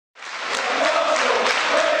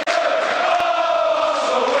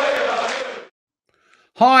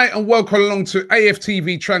Hi and welcome along to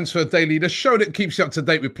AFTV Transfer Daily, the show that keeps you up to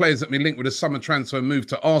date with players that may link with a summer transfer move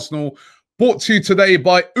to Arsenal. Brought to you today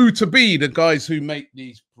by AFTV, the guys who make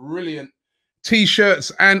these brilliant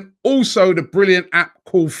t-shirts, and also the brilliant app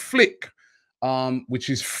called Flick,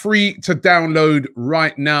 which is free to download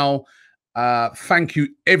right now. Thank you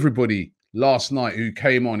everybody last night who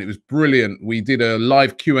came on. It was brilliant. We did a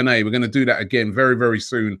live Q&A. We're going to do that again very, very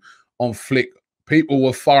soon on Flick. People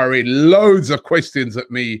were firing loads of questions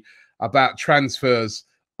at me about transfers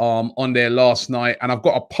on there last night. And I've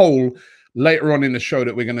got a poll later on in the show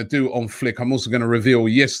that we're going to do on Flick. I'm also going to reveal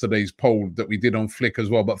yesterday's poll that we did on Flick as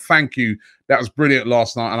well. But thank you. That was brilliant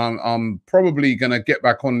last night. And I'm probably going to get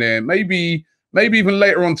back on there maybe even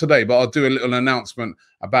later on today. But I'll do a little announcement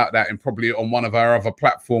about that and probably on one of our other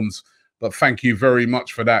platforms. But thank you very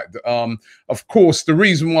much for that. Of course, the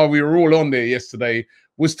reason why we were all on there yesterday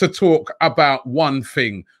was to talk about one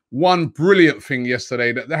thing, one brilliant thing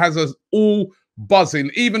yesterday that has us all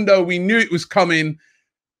buzzing, even though we knew it was coming.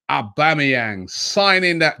 Aubameyang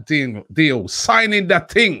signing that deal, signing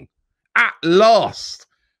that thing at last.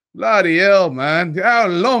 Bloody hell, man. How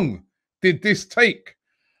long did this take?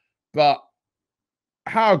 But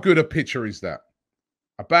how good a picture is that?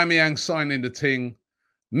 Aubameyang signing the thing,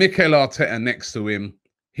 Mikel Arteta next to him.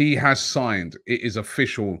 He has signed. It is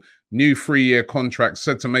official. New 3-year contract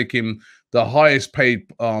said to make him the highest paid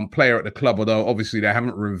player at the club, although obviously they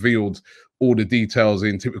haven't revealed all the details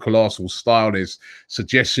in typical Arsenal style. There's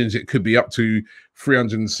suggestions it could be up to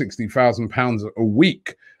 £360,000 a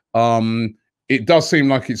week. It does seem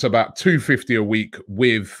like it's about £250 a week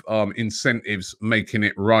with incentives making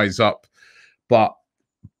it rise up. But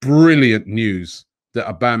brilliant news that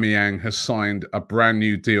Aubameyang has signed a brand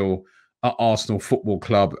new deal at Arsenal Football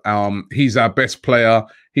Club. He's our best player.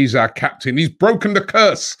 He's our captain. He's broken the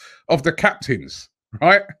curse of the captains,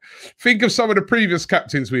 right? Think of some of the previous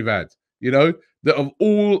captains we've had, you know, that have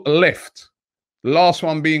all left. The last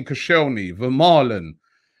one being Koscielny, Vermaelen,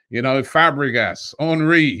 you know, Fabregas,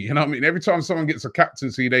 Henry. You know what I mean? Every time someone gets a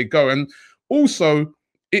captaincy, they go. And also,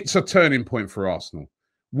 it's a turning point for Arsenal.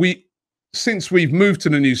 Since we've moved to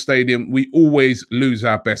the new stadium, we always lose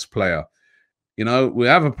our best player. You know, we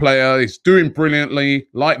have a player, he's doing brilliantly,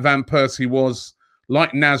 like Van Persie was,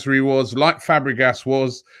 like Nasri was, like Fabregas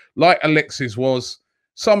was, like Alexis was.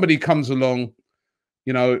 Somebody comes along,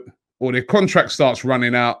 you know, or their contract starts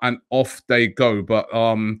running out and off they go. But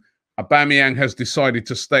Aubameyang has decided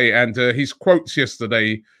to stay, and his quotes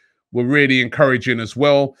yesterday were really encouraging as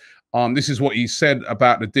well. This is what he said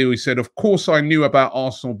about the deal. He said, "Of course, I knew about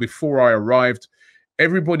Arsenal before I arrived.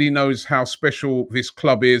 Everybody knows how special this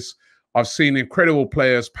club is. I've seen incredible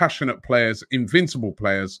players, passionate players, invincible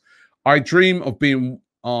players. I dream of being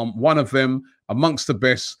one of them, amongst the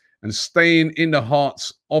best, and staying in the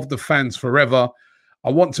hearts of the fans forever. I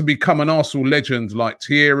want to become an Arsenal legend like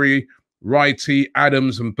Thierry, Wrighty,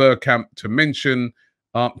 Adams, and Bergkamp, to mention,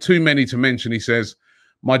 too many to mention," he says.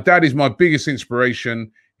 "My dad is my biggest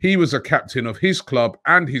inspiration. He was a captain of his club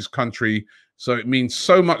and his country, so it means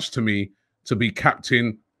so much to me to be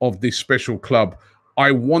captain of this special club. I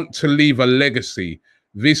want to leave a legacy.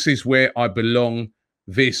 This is where I belong.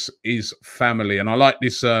 This is family." And I like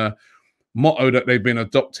this motto that they've been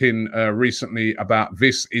adopting recently about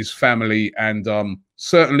this is family, and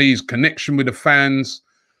certainly his connection with the fans.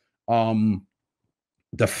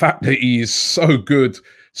 The fact that he is so good,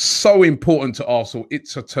 so important to Arsenal,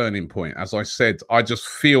 it's a turning point. As I said, I just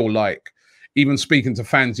feel like, even speaking to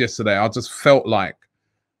fans yesterday, I just felt like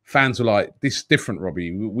fans were like, "This is different,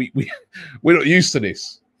 Robbie. We're not used to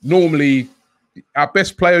this. Normally, our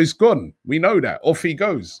best player is gone. We know that. Off he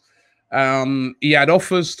goes." He had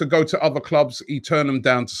offers to go to other clubs. He turned them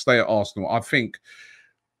down to stay at Arsenal. I think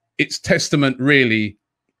it's testament, really,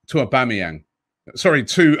 to Aubameyang. Sorry,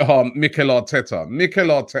 to Mikel Arteta. Mikel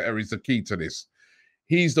Arteta is the key to this.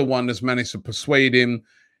 He's the one that's managed to persuade him.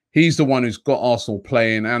 He's the one who's got Arsenal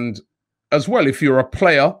playing. And as well, if you're a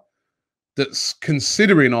player that's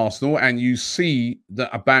considering Arsenal and you see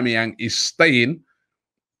that Aubameyang is staying,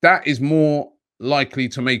 that is more likely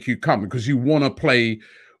to make you come, because you want to play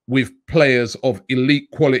with players of elite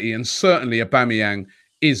quality. And certainly Aubameyang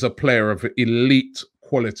is a player of elite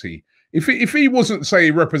quality. If he wasn't,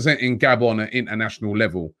 say, representing Gabon at international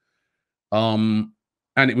level, and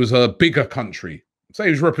it was a bigger country, say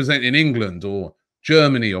he was representing England or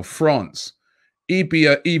Germany or France, he'd be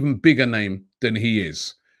an even bigger name than he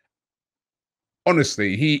is.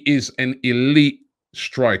 Honestly, he is an elite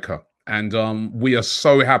striker. And we are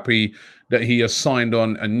so happy that he has signed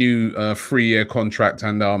on a new 3-year contract.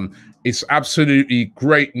 And it's absolutely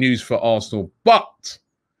great news for Arsenal. But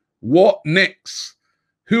what next?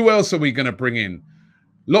 Who else are we going to bring in?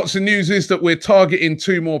 Lots of news is that we're targeting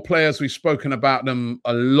 2 more players. We've spoken about them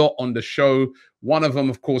a lot on the show. One of them,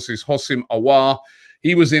 of course, is Houssem Aouar.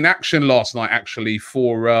 He was in action last night, actually,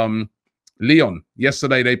 for Lyon.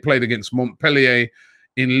 Yesterday, they played against Montpellier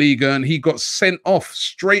in Liga, and he got sent off.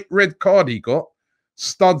 Straight red card he got.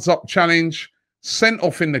 Studs up challenge, sent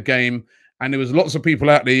off in the game. And there was lots of people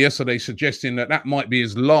out there yesterday suggesting that that might be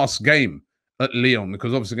his last game at Lyon,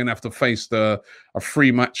 because obviously going to have to face a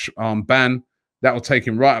 3-match ban. That will take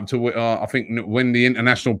him right up to, I think, when the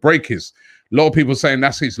international break is. A lot of people saying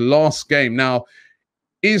that's his last game. Now,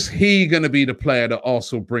 is he going to be the player that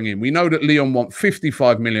Arsenal bring in? We know that Lyon want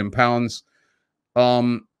 £55 million.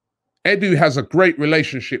 Edu has a great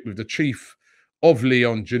relationship with the chief of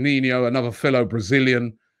Lyon, Juninho, another fellow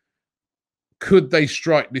Brazilian. Could they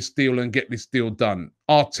strike this deal and get this deal done?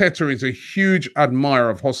 Arteta is a huge admirer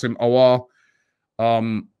of Houssem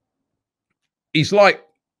Aouar. He's like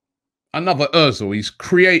another Ozil. He's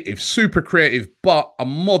creative, super creative, but a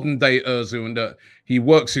modern day Ozil, in that he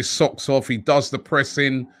works his socks off. He does the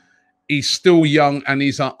pressing. He's still young and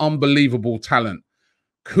he's an unbelievable talent.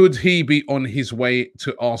 Could he be on his way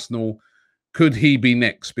to Arsenal? Could he be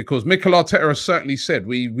next? Because Mikel Arteta has certainly said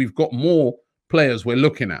we've got more players we're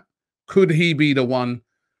looking at. Could he be the one?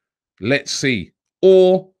 Let's see.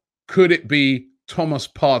 Or could it be Thomas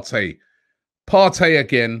Partey? Partey,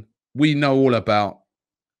 again, we know all about.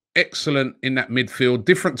 Excellent in that midfield.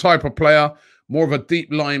 Different type of player. More of a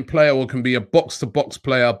deep-lying player, or can be a box-to-box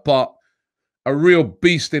player, but a real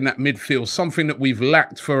beast in that midfield. Something that we've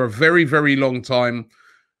lacked for a very, very long time.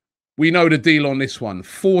 We know the deal on this one.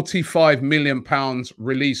 £45 million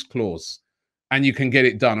release clause. And you can get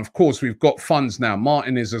it done. Of course, we've got funds now.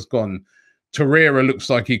 Martinez has gone. Torreira looks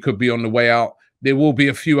like he could be on the way out. There will be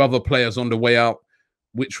a few other players on the way out,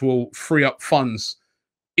 which will free up funds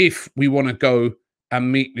if we want to go and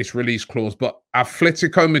meet this release clause. But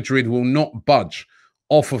Atletico Madrid will not budge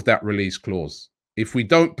off of that release clause. If we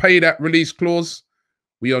don't pay that release clause,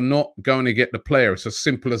 we are not going to get the player. It's as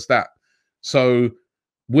simple as that. So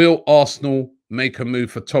will Arsenal make a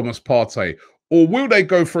move for Thomas Partey? Or will they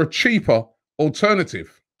go for a cheaper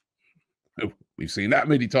alternative? We've seen that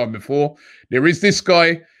many times before. There is this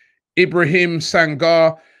guy, Ibrahim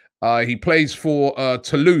Sangar. He plays for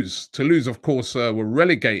Toulouse. Toulouse, of course, were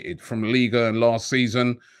relegated from Liga last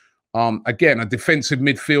season. Again, a defensive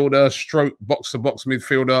midfielder, stroke box-to-box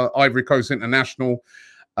midfielder, Ivory Coast international.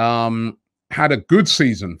 Had a good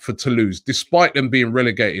season for Toulouse, despite them being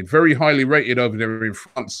relegated. Very highly rated over there in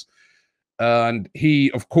France. And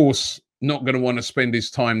he, of course, not going to want to spend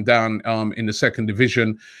his time down in the 2nd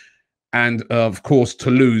division. And, of course,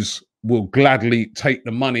 Toulouse will gladly take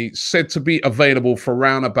the money. Said to be available for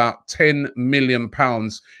around about £10 million.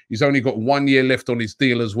 He's only got 1 year left on his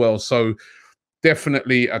deal as well. So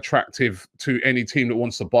definitely attractive to any team that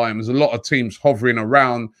wants to buy him. There's a lot of teams hovering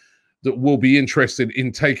around that will be interested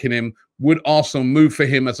in taking him. Would Arsenal move for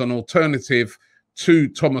him as an alternative to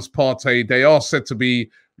Thomas Partey? They are said to be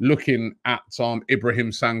looking at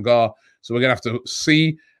Ibrahim Sangar. So we're going to have to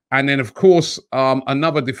see. And then, of course,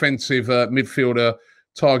 another defensive midfielder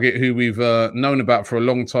target who we've known about for a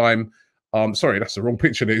long time. Sorry, that's the wrong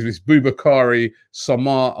picture. It's Boubakary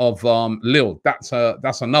Samar of Lille. That's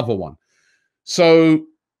another one. So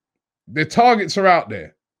the targets are out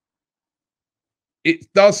there.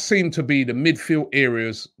 It does seem to be the midfield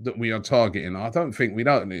areas that we are targeting. I don't think we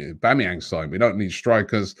don't need Aubameyang's time. We don't need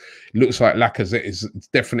strikers. It looks like Lacazette is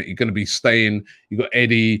definitely going to be staying. You got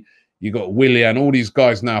Eddie, you got Willian, all these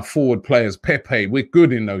guys now, forward players. Pepe, we're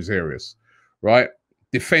good in those areas, right?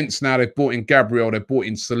 Defense now, they've brought in Gabriel, they've brought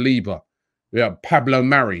in Saliba. We have Pablo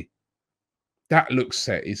Mari. That looks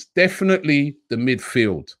set. It's definitely the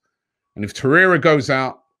midfield. And if Torreira goes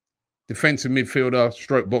out, defensive midfielder,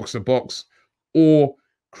 stroke box to box, or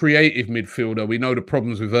creative midfielder. We know the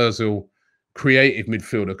problems with Ozil, creative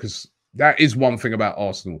midfielder, because that is one thing about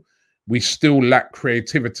Arsenal. We still lack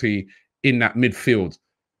creativity in that midfield.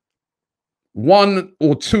 1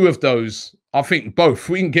 or 2 of those, I think both. If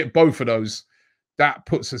we can get both of those, that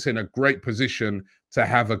puts us in a great position to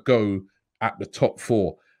have a go at the top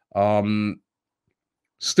 4.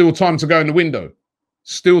 Still time to go in the window.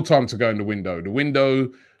 Still time to go in the window. The window,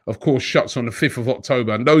 of course, shuts on the 5th of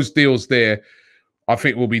October. And those deals there, I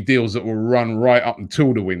think, will be deals that will run right up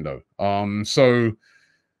until the window. So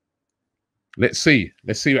let's see.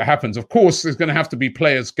 Let's see what happens. Of course, there's going to have to be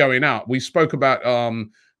players going out. We spoke about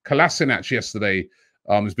Kolasinac yesterday.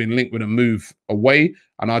 Has been linked with a move away.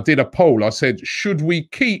 And I did a poll. I said, should we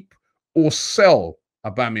keep or sell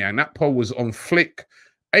Aubameyang? That poll was on Flick.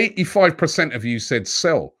 85% of you said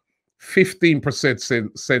sell.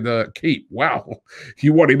 15% said keep. Wow,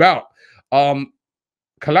 you want him out.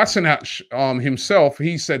 Kolasinac himself,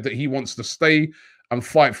 he said that he wants to stay and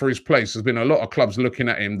fight for his place. There's been a lot of clubs looking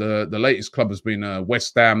at him. The latest club has been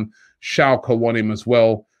West Ham. Schalke want him as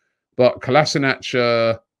well. But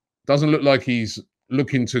Kolasinac doesn't look like he's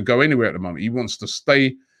looking to go anywhere at the moment. He wants to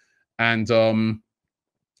stay. And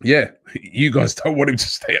yeah, you guys don't want him to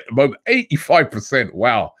stay at the moment. 85%.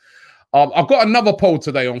 Wow. I've got another poll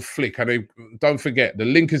today on Flick. And don't forget, the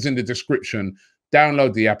link is in the description.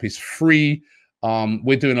 Download the app. It's free.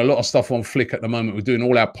 We're doing a lot of stuff on Flick at the moment. We're doing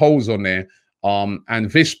all our polls on there. And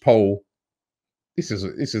this poll, this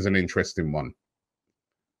is an interesting one.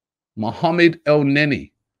 Mohamed El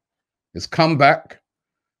Neni has come back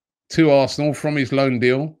to Arsenal from his loan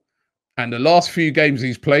deal. And the last few games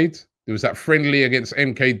he's played, there was that friendly against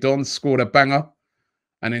MK Dons, scored a banger.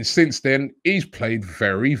 And then since then, he's played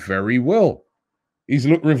very, very well. He's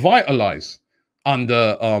looked revitalized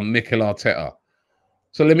under Mikel Arteta.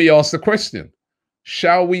 So let me ask the question.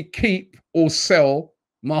 Shall we keep or sell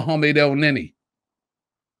Mohamed El Neni?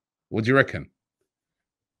 What do you reckon?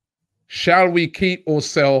 Shall we keep or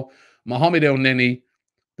sell Mohamed El Neni?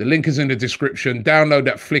 The link is in the description. Download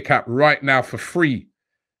that Flick app right now for free.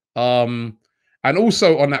 And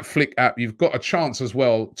also on that Flick app, you've got a chance as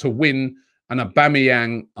well to win an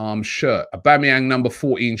Aubameyang shirt, Aubameyang number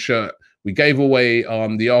 14 shirt. We gave away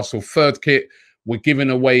the Arsenal third kit. We're giving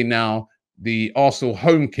away now the Arsenal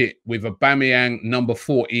home kit with Aubameyang number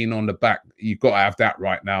 14 on the back. You've got to have that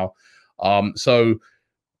right now. So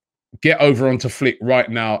get over onto Flick right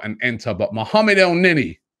now and enter. But Mohamed El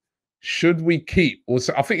Neni, should we keep? Or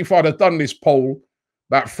I think if I'd have done this poll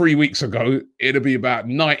about 3 weeks ago, it'd be about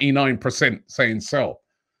 99% saying sell.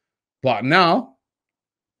 But now,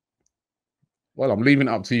 well, I'm leaving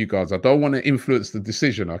it up to you guys. I don't want to influence the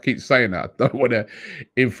decision. I keep saying that. I don't want to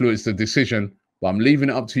influence the decision. But I'm leaving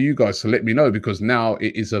it up to you guys to let me know, because now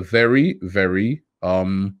it is a very, very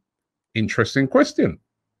interesting question,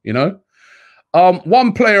 you know.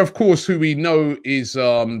 One player, of course, who we know is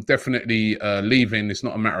definitely leaving. It's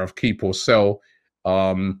not a matter of keep or sell.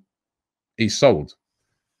 He's sold.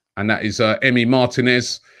 And that is Emi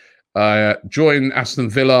Martinez. Joined Aston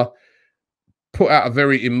Villa. Put out a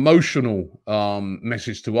very emotional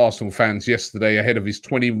message to Arsenal fans yesterday ahead of his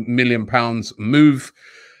 £20 million move.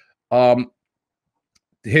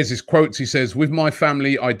 Here's his quotes. He says, "With my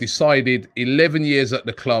family, I decided 11 years at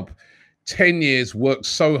the club, 10 years worked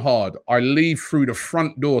so hard. I leave through the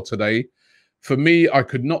front door today. For me, I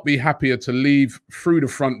could not be happier to leave through the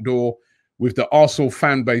front door with the Arsenal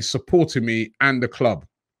fan base supporting me and the club.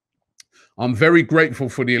 I'm very grateful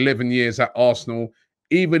for the 11 years at Arsenal,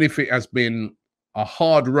 even if it has been a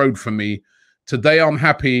hard road for me. Today, I'm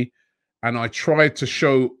happy, and I tried to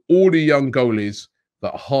show all the young goalies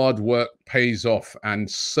that hard work pays off." And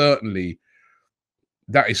certainly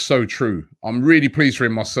that is so true. I'm really pleased for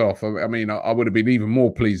him myself. I mean, I would have been even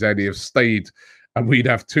more pleased had he have stayed and we'd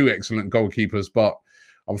have two excellent goalkeepers. But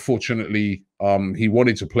unfortunately, he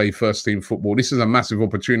wanted to play first team football. This is a massive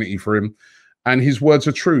opportunity for him. And his words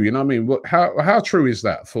are true. You know what I mean? How true is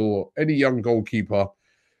that for any young goalkeeper?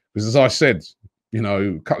 Because as I said, you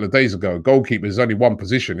know, a couple of days ago, goalkeeper is only one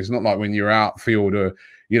position. It's not like when you're outfield or,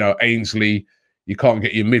 you know, Ainsley, you can't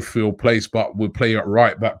get your midfield place, but we'll play at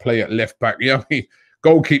right back, play at left back. You know what I mean?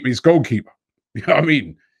 Goalkeeper is goalkeeper. You know what I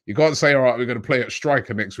mean? You can't say, all right, we're going to play at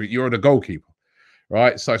striker next week. You're the goalkeeper,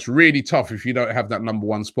 right? So it's really tough if you don't have that number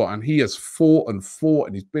one spot. And he has fought, and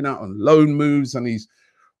he's been out on loan moves, and he's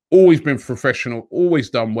always been professional, always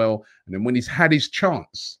done well. And then when he's had his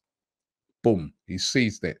chance, boom, he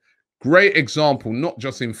seized it. Great example, not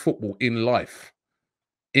just in football, in life.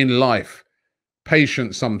 In life,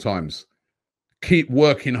 patience sometimes. Keep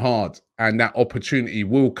working hard, and that opportunity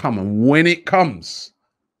will come. And when it comes,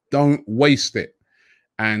 don't waste it.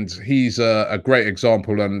 And he's a great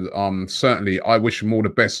example. And certainly, I wish him all the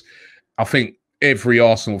best. I think every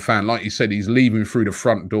Arsenal fan, like you said, he's leaving through the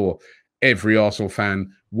front door. Every Arsenal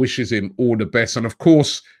fan wishes him all the best. And of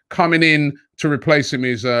course, coming in to replace him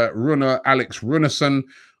is Alex Runarsson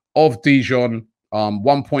of Dijon,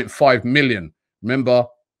 1.5 million. Remember,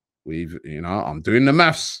 I'm doing the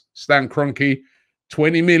maths. Stan Kroenke,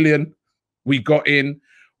 20 million. We got in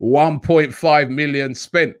 1.5 million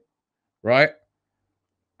spent, right?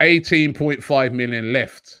 18.5 million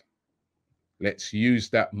left. Let's use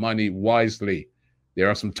that money wisely. There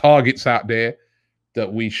are some targets out there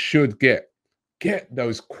that we should get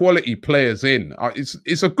those quality players in.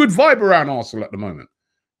 It's a good vibe around Arsenal at the moment.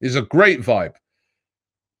 It's a great vibe.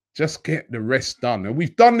 Just get the rest done. And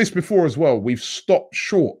we've done this before as well. We've stopped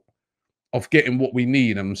short of getting what we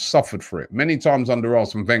need and suffered for it many times under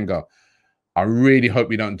Arsene Wenger. I really hope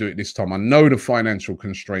we don't do it this time. I know the financial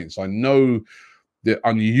constraints. I know the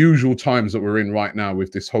unusual times that we're in right now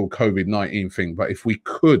with this whole COVID-19 thing. But if we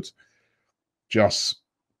could just,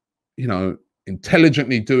 you know,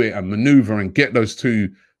 intelligently do it and maneuver and get those 2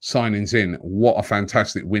 signings in, what a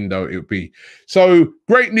fantastic window it would be. So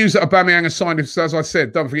great news that Aubameyang has signed. As I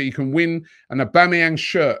said, don't forget you can win an Aubameyang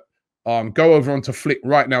shirt. Go over onto Flick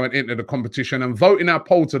right now and enter the competition and vote in our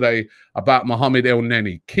poll today about Mohamed El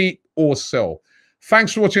Neni. Keep or sell.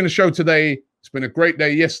 Thanks for watching the show today. It's been a great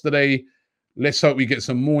day yesterday. Let's hope we get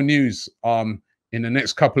some more news in the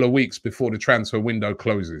next couple of weeks before the transfer window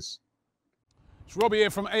closes. It's Robbie here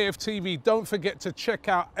from AFTV. Don't forget to check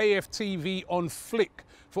out AFTV on Flick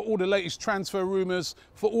for all the latest transfer rumours,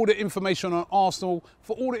 for all the information on Arsenal,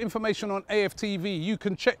 for all the information on AFTV. You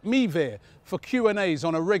can check me there for Q&As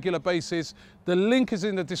on a regular basis. The link is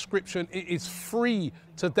in the description. It is free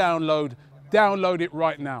to download. Download it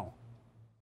right now.